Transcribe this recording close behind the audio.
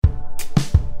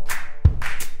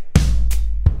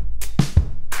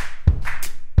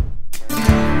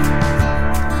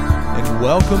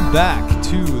Welcome back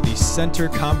to the Center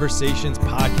Conversations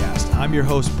podcast. I'm your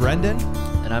host, Brendan.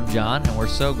 And I'm John, and we're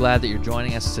so glad that you're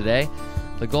joining us today.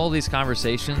 The goal of these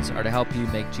conversations are to help you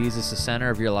make Jesus the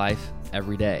center of your life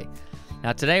every day.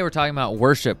 Now, today we're talking about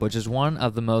worship, which is one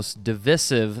of the most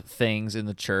divisive things in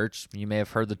the church. You may have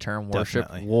heard the term worship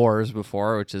wars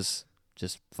before, which is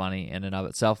just funny in and of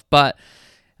itself. But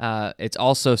it's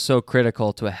also so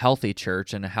critical to a healthy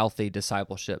church and a healthy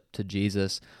discipleship to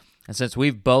Jesus. And since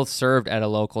we've both served at a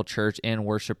local church in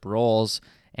worship roles,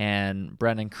 and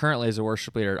Brendan currently is a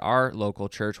worship leader at our local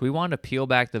church, we wanted to peel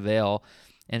back the veil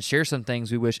and share some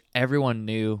things we wish everyone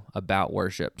knew about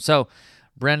worship. So,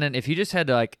 Brendan, if you just had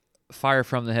to fire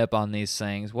from the hip on these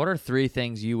things, what are 3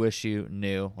 things you wish you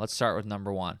knew? Let's start with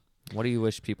number 1. What do you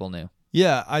wish people knew?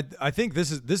 Yeah, I think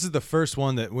this is the first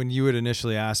one that when you had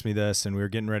initially asked me this and we were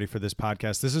getting ready for this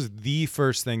podcast, this is the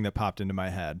first thing that popped into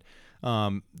my head.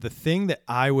 The thing that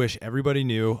I wish everybody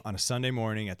knew on a Sunday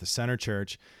morning at the Center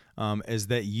Church is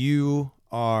that you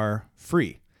are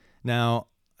free. Now,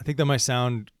 I think that might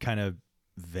sound kind of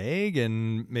vague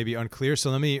and maybe unclear,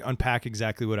 so let me unpack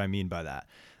exactly what I mean by that.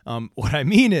 What I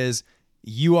mean is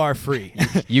you are free.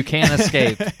 You can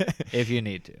escape if you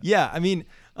need to. Yeah, I mean,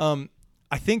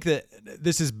 I think that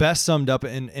this is best summed up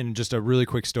in just a really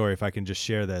quick story, if I can just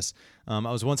share this. I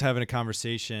was once having a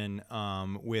conversation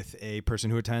with a person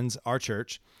who attends our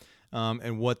church,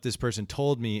 and what this person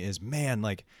told me is, man,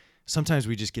 sometimes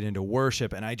we just get into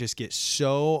worship, and I just get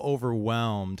so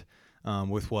overwhelmed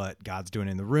with what God's doing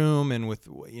in the room and with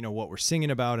what we're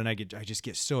singing about, and I just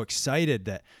get so excited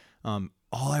that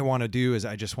all I want to do is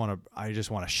I just want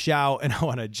to shout, and I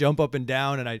want to jump up and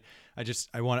down, and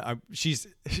she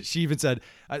even said,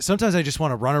 sometimes I just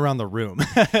want to run around the room.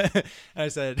 And I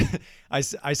said,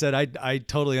 I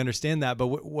totally understand that. But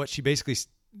what she basically,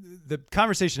 the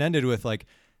conversation ended with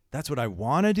that's what I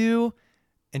want to do.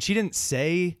 And she didn't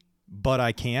say, but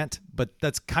I can't, but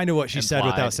that's kind of what she said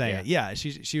without saying it. Yeah.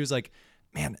 She was like,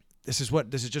 man, this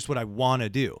is just what I want to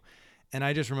do. And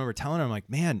I just remember telling her, I'm like,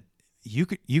 man, you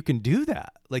can do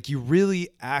that. You really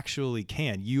actually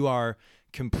can. You are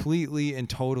completely and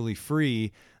totally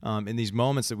free in these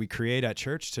moments that we create at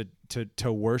church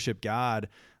to worship God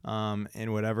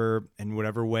in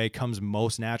whatever way comes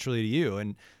most naturally to you.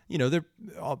 And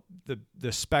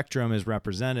the spectrum is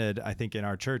represented, I think, in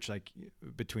our church,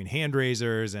 between hand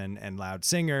raisers and loud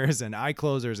singers and eye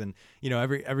closers and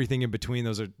everything in between.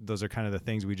 Those are kind of the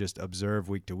things we just observe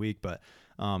week to week. But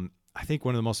I think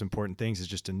one of the most important things is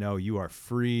just to know you are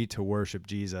free to worship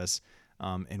Jesus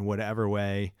in whatever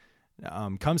way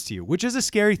comes to you, which is a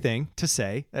scary thing to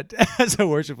say as a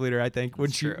worship leader. I think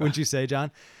wouldn't you say,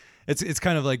 John? It's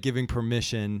kind of like giving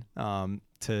permission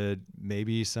to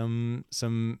maybe some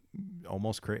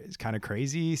almost kind of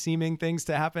crazy seeming things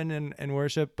to happen in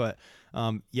worship. But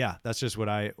yeah, that's just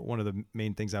one of the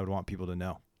main things I would want people to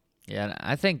know. Yeah, and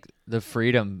I think the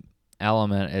freedom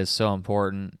element is so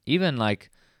important, even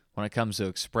when it comes to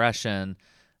expression.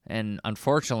 And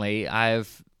unfortunately,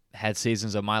 I've had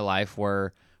seasons of my life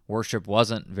where worship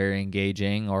wasn't very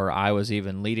engaging, or I was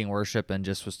even leading worship and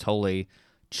just was totally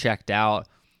checked out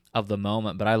of the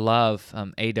moment. But I love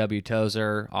A.W.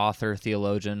 Tozer, author,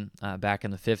 theologian, back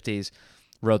in the 50s,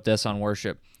 wrote this on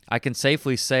worship. I can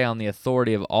safely say on the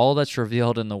authority of all that's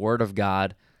revealed in the Word of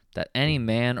God that any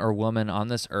man or woman on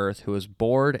this earth who is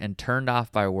bored and turned off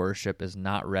by worship is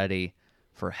not ready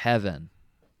for heaven.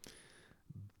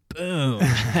 Boom.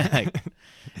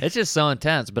 It's just so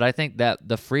intense. But I think that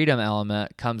the freedom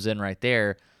element comes in right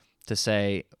there to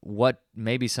say what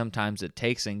maybe sometimes it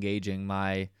takes engaging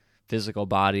my physical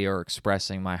body or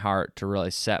expressing my heart to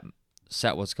really set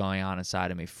what's going on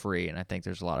inside of me free. And I think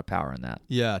there's a lot of power in that.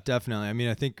 Yeah, definitely. I mean,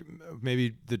 I think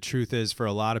maybe the truth is for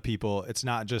a lot of people, it's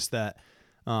not just that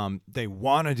they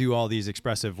want to do all these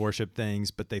expressive worship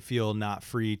things, but they feel not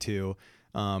free to.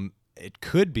 It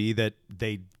could be that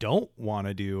they don't want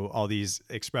to do all these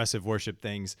expressive worship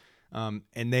things, and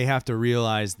they have to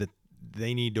realize that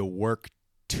they need to work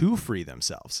to free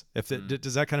themselves.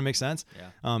 Does that kind of make sense?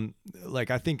 Yeah.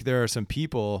 I think there are some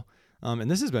people,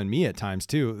 and this has been me at times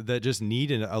too, that just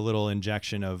need a little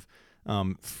injection of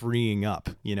freeing up.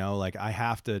 I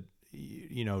have to,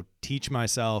 teach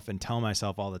myself and tell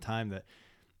myself all the time that,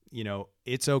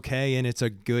 it's okay and it's a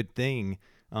good thing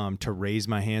to raise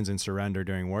my hands in surrender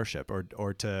during worship,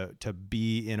 or to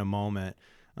be in a moment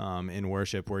in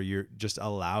worship where you just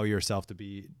allow yourself to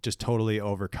be just totally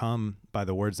overcome by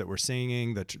the words that we're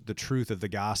singing, the truth of the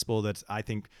gospel that's, I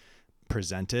think,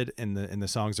 presented in the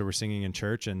songs that we're singing in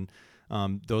church. And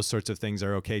those sorts of things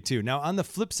are okay too. Now, on the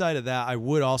flip side of that, I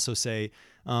would also say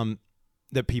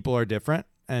that people are different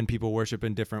and people worship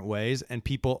in different ways, and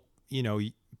people,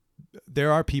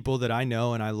 there are people that I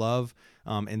know and I love,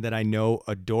 and that I know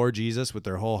adore Jesus with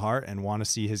their whole heart and want to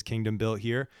see his kingdom built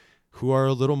here, who are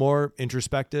a little more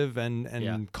introspective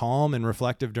and calm and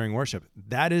reflective during worship.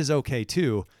 That is okay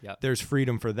too. Yep. There's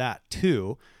freedom for that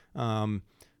too.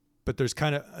 But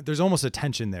there's almost a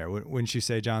tension there. Wouldn't you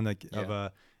say, John,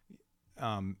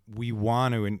 we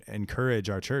want to encourage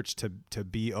our church to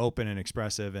be open and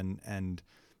expressive and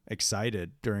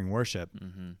excited during worship.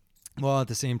 Mm-hmm. While at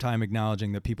the same time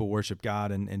acknowledging that people worship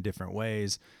God in different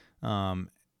ways. And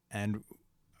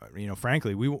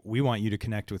frankly, we want you to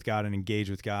connect with God and engage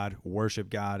with God, worship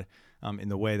God in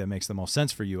the way that makes the most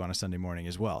sense for you on a Sunday morning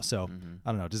as well. So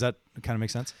I don't know. Does that kind of make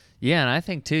sense? Yeah, and I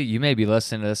think too, you may be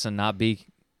listening to this and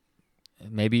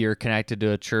maybe you're connected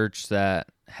to a church that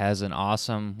has an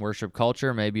awesome worship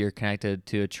culture. Maybe you're connected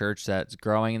to a church that's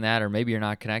growing in that, or maybe you're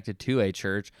not connected to a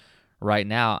church right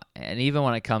now. And even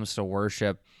when it comes to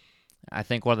worship, I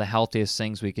think one of the healthiest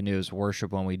things we can do is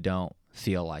worship when we don't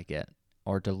feel like it,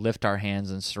 or to lift our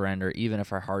hands and surrender, even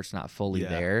if our heart's not fully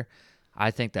there.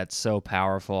 I think that's so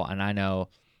powerful. And I know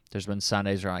there's been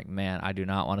Sundays where I'm like, man, I do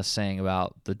not want to sing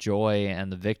about the joy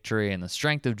and the victory and the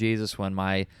strength of Jesus when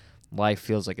my life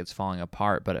feels like it's falling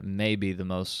apart, but it may be the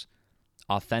most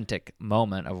authentic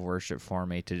moment of worship for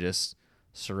me to just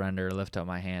surrender, lift up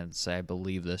my hands, and say, I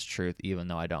believe this truth, even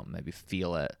though I don't maybe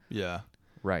feel it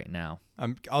right now.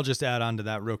 I'll just add on to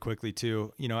that real quickly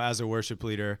too. As a worship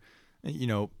leader,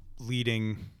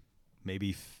 leading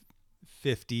maybe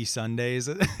 50 Sundays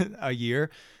a year,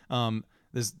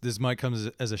 this might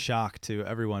come as a shock to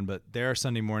everyone, but there are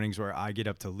Sunday mornings where I get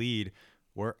up to lead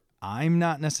where I'm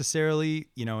not necessarily,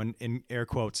 in air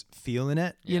quotes, feeling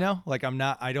it, like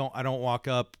I don't walk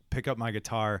up, pick up my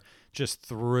guitar, just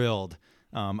thrilled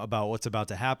about what's about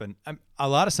to happen. A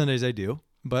lot of Sundays I do,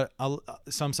 but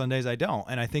some Sundays I don't.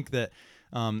 And I think that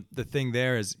the thing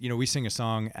there is, we sing a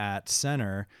song at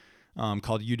Center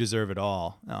called You Deserve It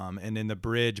All. And in the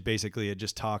bridge, basically it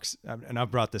just talks, and I've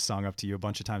brought this song up to you a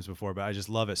bunch of times before, but I just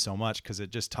love it so much because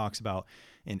it just talks about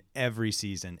in every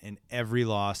season, in every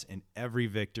loss, in every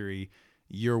victory,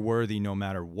 you're worthy no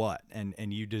matter what.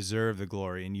 And you deserve the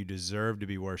glory and you deserve to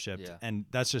be worshiped. Yeah. And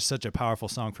that's just such a powerful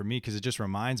song for me because it just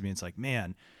reminds me, it's like,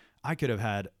 man, I could have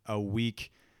had a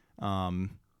week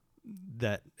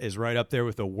that is right up there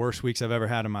with the worst weeks I've ever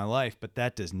had in my life, but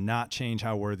that does not change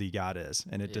how worthy God is.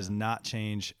 And it does not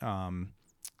change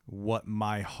what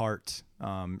my heart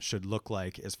should look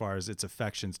like as far as its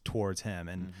affections towards him.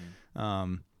 And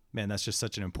man, that's just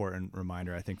such an important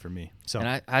reminder, I think, for me. So,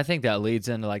 and I think that leads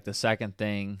into like the second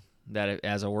thing that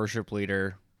as a worship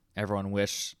leader, we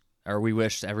wish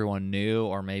everyone knew,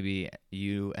 or maybe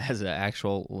you as an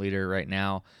actual leader right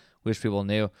now wish people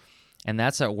knew. And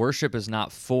that's that worship is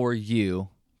not for you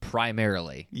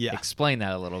primarily. Yeah. Explain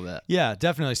that a little bit. Yeah,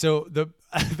 definitely. So the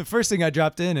first thing I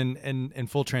dropped in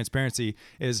full transparency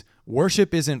is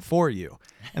worship isn't for you.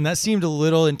 And that seemed a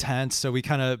little intense. So we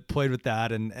kind of played with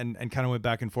that and kind of went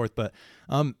back and forth. But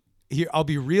here, I'll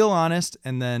be real honest,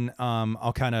 and then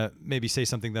I'll kind of maybe say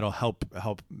something that'll help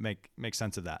make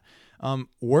sense of that.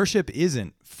 Worship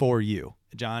isn't for you,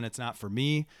 John. It's not for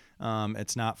me.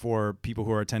 It's not for people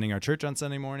who are attending our church on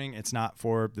Sunday morning. It's not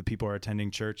for the people who are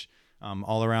attending church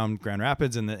all around Grand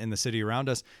Rapids and in the city around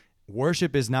us.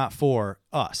 Worship is not for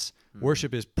us.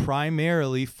 Worship is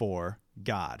primarily for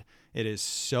God. It is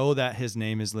so that his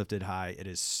name is lifted high. It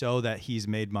is so that he's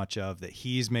made much of, that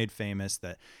he's made famous,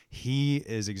 that he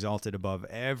is exalted above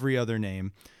every other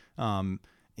name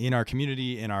in our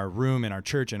community, in our room, in our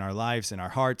church, in our lives, in our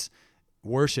hearts.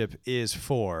 Worship is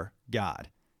for God.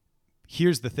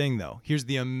 Here's the thing, though. Here's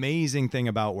the amazing thing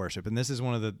about worship, and this is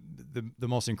one of the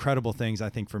most incredible things, I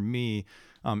think, for me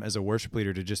as a worship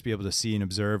leader to just be able to see and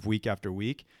observe week after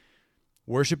week.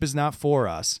 Worship is not for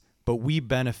us, but we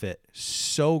benefit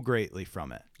so greatly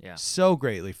from it. Yeah. So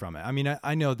greatly from it. I mean,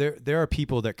 I know there are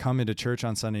people that come into church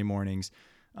on Sunday mornings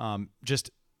just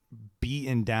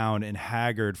beaten down and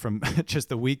haggard from just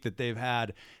the week that they've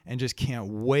had and just can't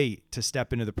wait to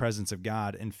step into the presence of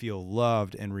God and feel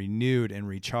loved and renewed and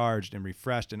recharged and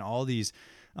refreshed in all these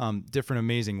different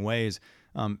amazing ways.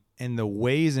 And the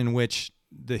ways in which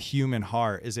the human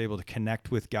heart is able to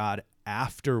connect with God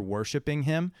after worshiping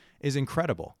him is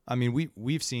incredible. I mean,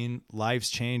 we've seen lives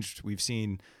changed. We've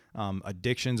seen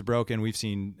addictions broken. We've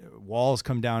seen walls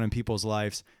come down in people's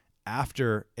lives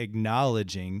after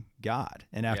acknowledging God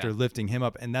and after lifting him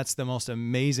up. And that's the most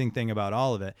amazing thing about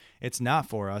all of it. It's not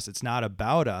for us. It's not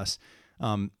about us.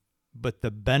 But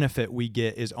the benefit we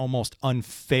get is almost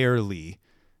unfairly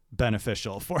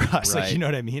beneficial for us. Right. Like, you know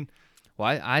what I mean?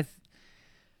 Well, I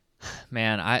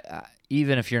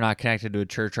even if you're not connected to a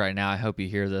church right now, I hope you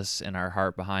hear this in our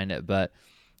heart behind it. But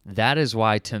that is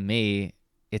why, to me,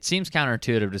 it seems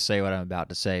counterintuitive to say what I'm about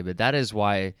to say, but that is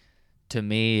why, to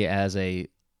me, as a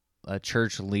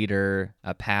church leader,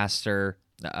 a pastor,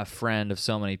 a friend of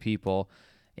so many people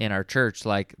in our church,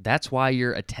 like, that's why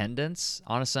your attendance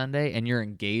on a Sunday and your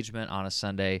engagement on a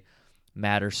Sunday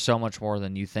matters so much more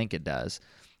than you think it does.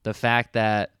 The fact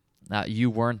that you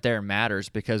weren't there matters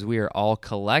because we are all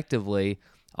collectively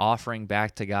offering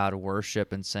back to God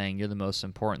worship and saying you're the most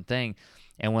important thing.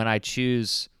 And when I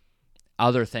choose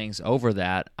other things over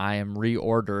that, I am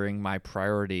reordering my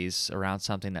priorities around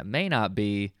something that may not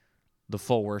be the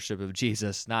full worship of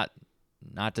Jesus. Not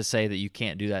to say that you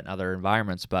can't do that in other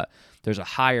environments, but there's a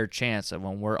higher chance that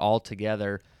when we're all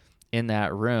together in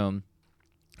that room,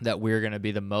 that we're going to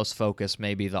be the most focused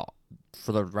maybe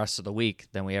for the rest of the week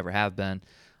than we ever have been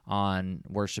on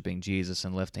worshiping Jesus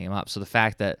and lifting him up. So the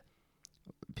fact that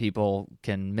people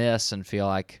can miss and feel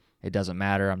like it doesn't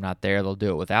matter, I'm not there, they'll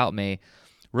do it without me,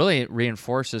 really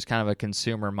reinforces kind of a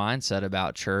consumer mindset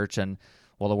about church. And,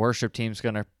 well, the worship team's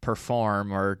going to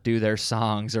perform or do their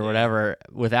songs or whatever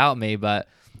without me. But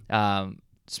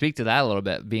speak to that a little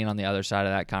bit, being on the other side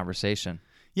of that conversation.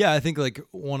 Yeah, I think like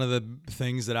one of the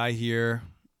things that I hear,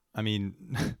 I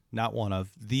mean, not one of,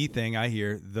 the thing I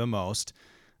hear the most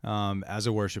as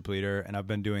a worship leader, and I've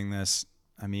been doing this,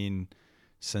 I mean,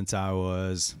 since I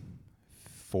was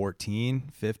 14,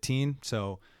 15,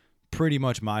 so pretty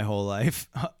much my whole life,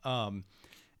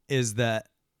 is the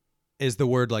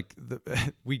word, like,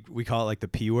 we call it like the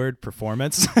P word,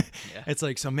 performance. Yeah. It's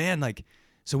like, so man, like,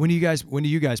 so when do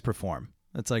you guys perform?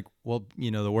 It's like, well,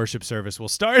 the worship service will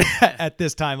start at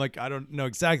this time. Like, I don't know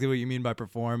exactly what you mean by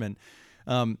perform. And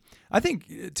I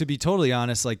think, to be totally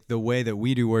honest, like the way that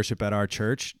we do worship at our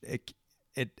church,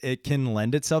 it can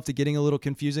lend itself to getting a little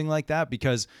confusing like that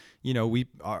because,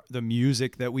 the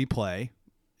music that we play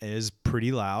is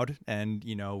pretty loud, and,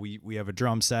 we have a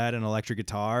drum set and electric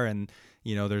guitar, and,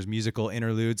 there's musical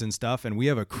interludes and stuff. And we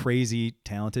have a crazy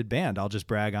talented band. I'll just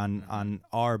brag on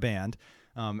our band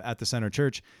at the Center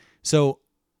Church. So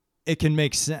it can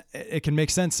make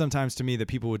sense sometimes to me that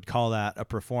people would call that a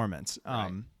performance.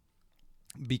 Right.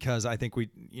 Because I think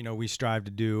we strive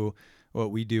to do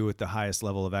what we do with the highest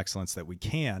level of excellence that we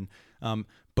can.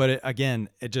 But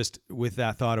it just, with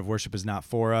that thought of worship is not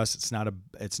for us. It's not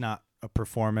a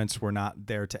performance. We're not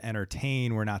there to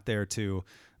entertain. We're not there to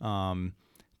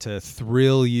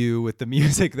thrill you with the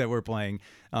music that we're playing.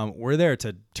 We're there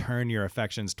to turn your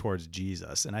affections towards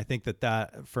Jesus. And I think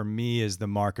that for me is the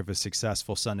mark of a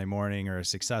successful Sunday morning or a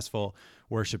successful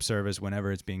worship service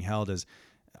whenever it's being held, is,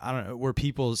 I don't know, were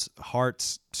people's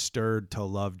hearts stirred to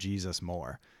love Jesus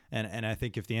more? And I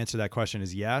think if the answer to that question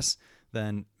is yes,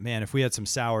 then, man, if we had some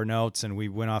sour notes and we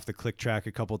went off the click track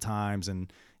a couple times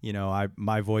and,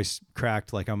 my voice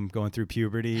cracked like I'm going through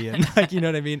puberty and like, you know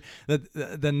what I mean?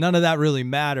 Then none of that really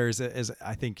matters, as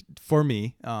I think, for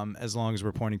me, as long as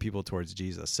we're pointing people towards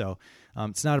Jesus. So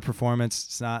it's not a performance.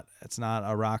 It's not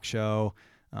a rock show.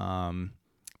 Man,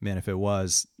 if it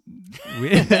was,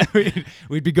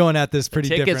 we'd be going at this pretty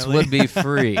tickets differently. Would be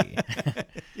free.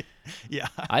 Yeah.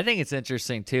 I think it's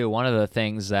interesting too. One of the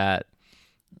things that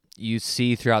you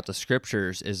see throughout the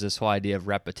scriptures is this whole idea of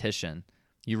repetition.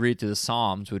 You read through the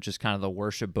Psalms, which is kind of the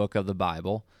worship book of the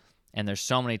Bible, and there's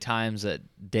so many times that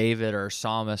David or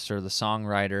psalmist or the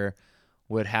songwriter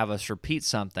would have us repeat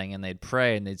something, and they'd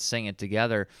pray and they'd sing it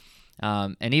together.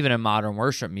 And even in modern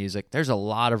worship music, there's a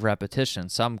lot of repetition.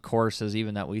 Some choruses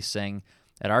even that we sing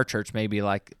at our church, maybe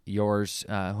like yours,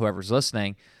 whoever's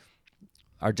listening,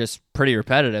 are just pretty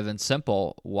repetitive and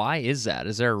simple. Why is that?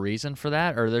 Is there a reason for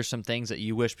that? Or are there some things that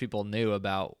you wish people knew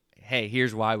about, hey,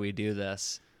 here's why we do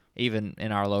this, even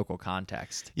in our local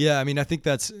context? Yeah, I mean, I think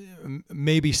that's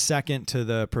maybe second to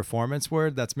the performance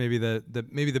word. That's maybe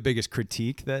the biggest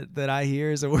critique that I hear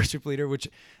as a worship leader, which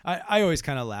I always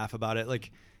kind of laugh about it.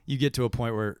 Like, you get to a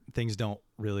point where things don't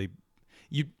really,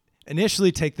 you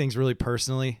initially take things really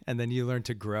personally, and then you learn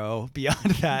to grow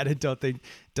beyond that and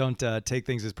don't take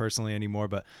things as personally anymore.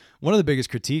 But one of the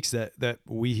biggest critiques that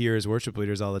we hear as worship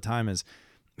leaders all the time is,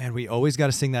 man, we always got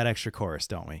to sing that extra chorus,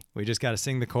 don't we? We just got to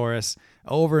sing the chorus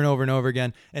over and over and over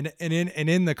again. And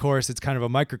in the chorus, it's kind of a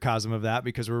microcosm of that,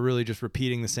 because we're really just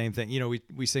repeating the same thing.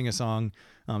 We sing a song,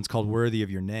 it's called "Worthy of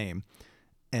Your Name."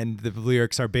 And the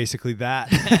lyrics are basically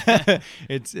that.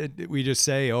 We just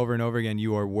say over and over again,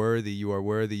 you are worthy, you are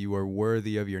worthy, you are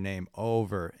worthy of your name,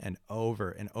 over and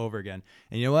over and over again.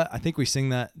 And you know what? I think we sing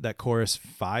that chorus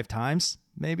 5 times,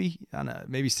 maybe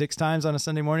 6 times on a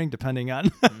Sunday morning, depending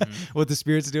on what the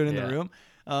Spirit's doing in the room.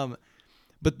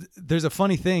 But there's a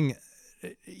funny thing,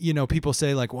 people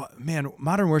say like, well, man,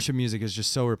 modern worship music is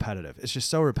just so repetitive. It's just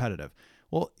so repetitive.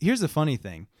 Well, here's the funny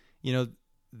thing,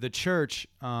 the church,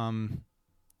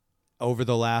 over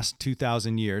the last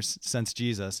 2,000 years since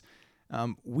Jesus,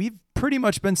 we've pretty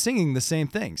much been singing the same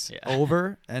things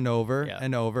over and over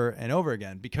and over and over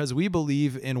again, because we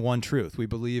believe in one truth. We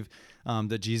believe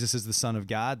that Jesus is the Son of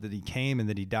God, that he came and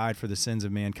that he died for the sins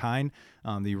of mankind,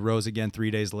 that he rose again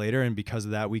 3 days later, and because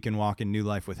of that, we can walk in new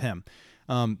life with him.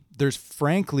 There's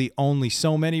frankly only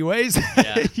so many ways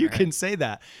you can say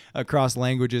that across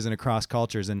languages and across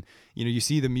cultures. And, you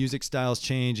see the music styles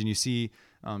change, and you see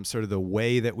sort of the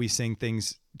way that we sing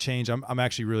things change. I'm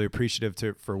actually really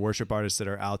appreciative for worship artists that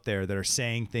are out there that are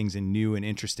saying things in new and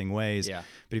interesting ways. Yeah.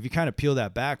 But if you kind of peel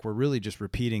that back, we're really just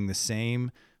repeating the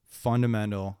same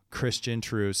fundamental Christian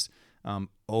truths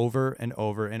over and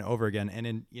over and over again.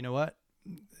 And you know what?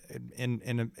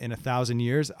 In 1,000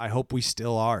 years, I hope we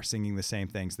still are singing the same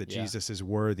things, that Jesus is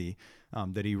worthy,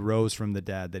 that he rose from the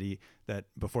dead, that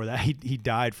before that he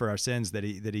died for our sins, that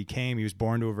he came, he was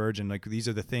born to a virgin. Like, these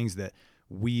are the things that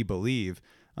we believe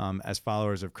as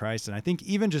followers of Christ. And I think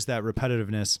even just that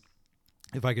repetitiveness,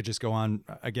 if I could just go on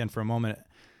again for a moment,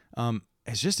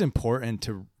 it's just important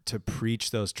to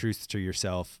preach those truths to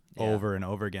yourself over and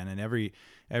over again. And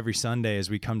every Sunday, as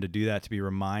we come to do that, to be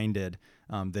reminded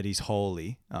that he's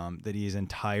holy, that he is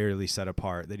entirely set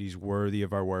apart, that he's worthy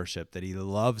of our worship, that he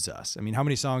loves us. I mean, how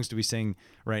many songs do we sing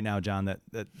right now, John,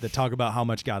 that talk about how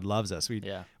much God loves us? We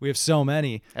have so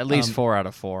many. At least 4 out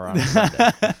of 4 on a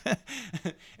Sunday.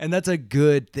 And that's a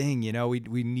good thing.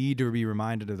 We need to be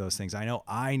reminded of those things. I know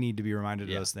I need to be reminded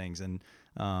of those things. And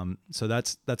so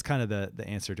that's kind of the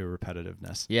answer to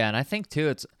repetitiveness. Yeah, and I think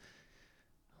too,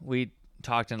 we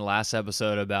talked in the last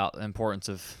episode about the importance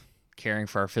of caring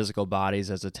for our physical bodies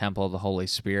as a temple of the Holy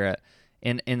Spirit.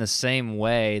 In the same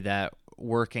way that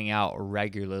working out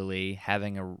regularly,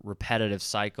 having a repetitive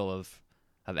cycle of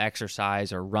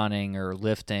exercise or running or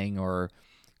lifting or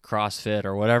CrossFit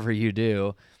or whatever you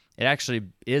do, it actually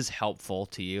is helpful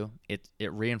to you. It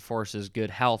reinforces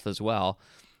good health as well.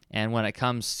 And when it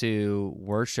comes to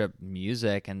worship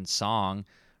music and song,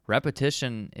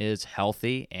 repetition is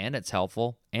healthy, and it's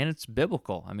helpful, and it's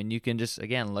biblical. I mean, you can just,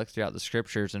 again, look throughout the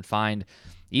scriptures and find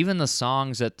even the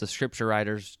songs that the scripture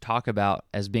writers talk about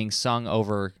as being sung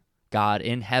over God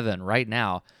in heaven right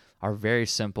now are very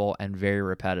simple and very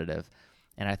repetitive.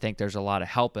 And I think there's a lot of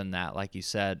help in that. Like you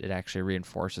said, it actually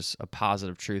reinforces a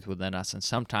positive truth within us. And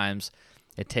sometimes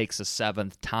it takes a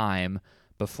seventh time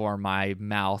before my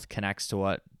mouth connects to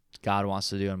what God wants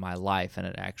to do in my life, and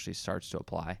it actually starts to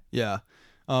apply. Yeah.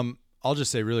 I'll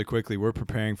just say really quickly, we're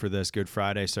preparing for this Good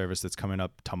Friday service that's coming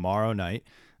up tomorrow night,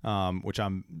 which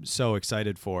I'm so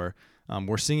excited for.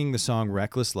 We're singing the song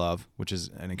Reckless Love, which is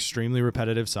an extremely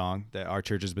repetitive song that our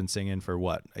church has been singing for,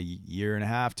 a year and a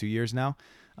half, 2 years now.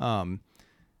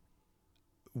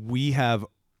 We have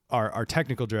our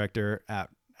technical director at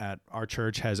our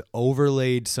church has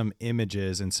overlaid some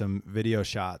images and some video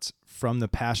shots from the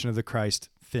Passion of the Christ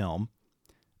film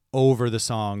over the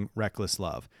song Reckless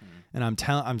Love. And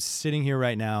I'm sitting here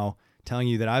right now telling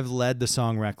you that I've led the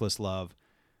song Reckless Love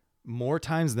more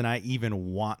times than I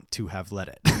even want to have led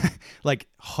it. Like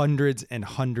hundreds and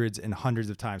hundreds and hundreds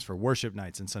of times for worship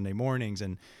nights and Sunday mornings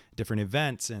and different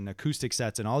events and acoustic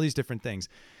sets and all these different things.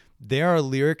 There are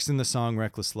lyrics in the song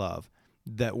Reckless Love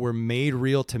that were made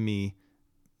real to me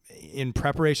in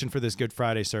preparation for this Good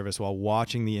Friday service while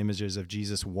watching the images of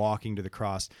Jesus walking to the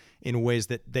cross in ways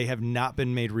that they have not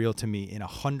been made real to me in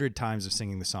 100 times of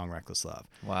singing the song Reckless Love.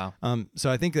 Wow. So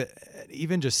I think that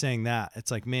even just saying that,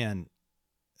 it's like, man,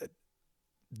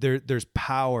 there's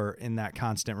power in that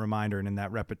constant reminder and in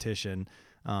that repetition,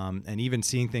 and even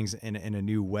seeing things in a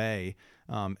new way.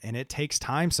 And it takes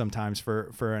time sometimes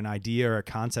for an idea or a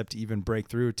concept to even break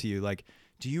through to you. Like,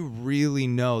 do you really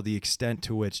know the extent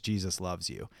to which Jesus loves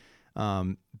you?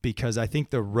 Because I think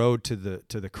the road to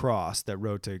the cross, that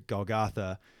road to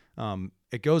Golgotha,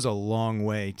 it goes a long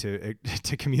way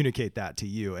to communicate that to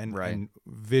you, and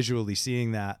visually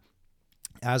seeing that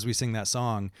as we sing that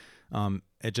song,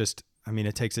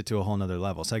 it takes it to a whole nother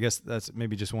level. So I guess that's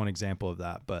maybe just one example of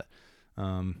that, but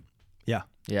yeah.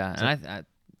 Yeah, so, and I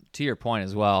to your point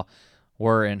as well,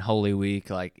 we're in Holy Week,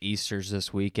 like Easter's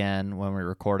this weekend when we're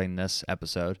recording this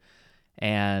episode.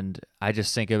 And I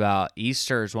just think about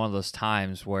Easter is one of those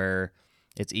times where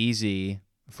it's easy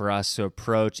for us to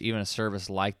approach even a service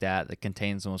like that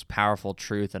contains the most powerful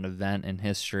truth and event in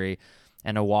history,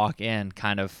 and to walk in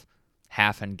kind of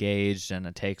half engaged, and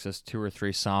it takes us 2 or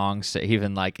 3 songs to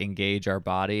even like engage our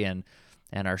body and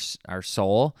our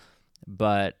soul.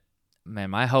 But man,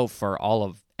 my hope for all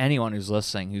of anyone who's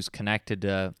listening, who's connected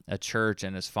to a church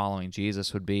and is following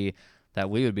Jesus, would be that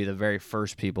we would be the very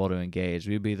first people to engage.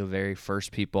 We'd be the very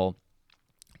first people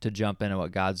to jump into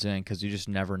what God's doing, because you just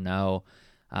never know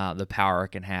the power it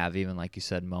can have, even like you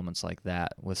said, moments like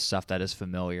that with stuff that is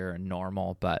familiar and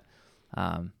normal. But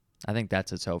I think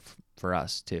that's its hope for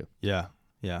us too. Yeah,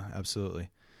 absolutely.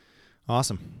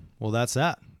 Awesome. Well, that's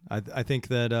that. I think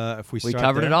that if we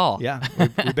covered it all. Yeah,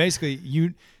 we basically,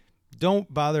 you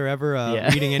don't bother ever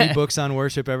reading any books on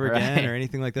worship ever again or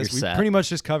anything like this. We pretty much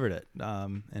just covered it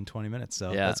in 20 minutes,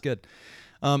 so that's good.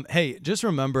 Hey, just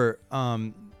remember,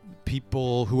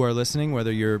 people who are listening,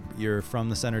 whether you're from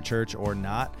the Center Church or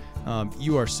not,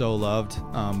 you are so loved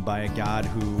by a God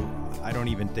who I don't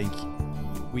even think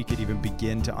we could even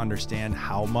begin to understand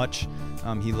how much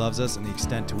he loves us and the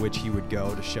extent to which he would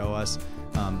go to show us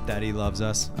that he loves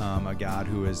us, a God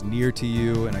who is near to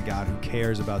you and a God who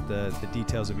cares about the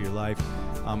details of your life.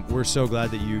 We're so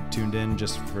glad that you tuned in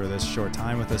just for this short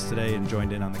time with us today and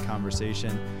joined in on the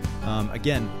conversation.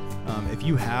 Again, if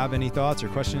you have any thoughts or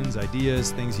questions,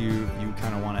 ideas, things you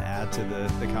kind of want to add to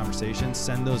the conversation,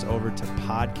 send those over to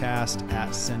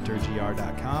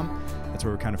podcast@centergr.com. That's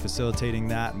where we're kind of facilitating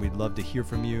that, and we'd love to hear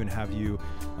from you and have you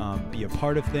be a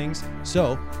part of things.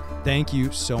 So thank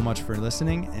you so much for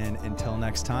listening, and until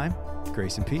next time,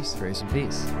 grace and peace. Grace and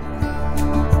peace.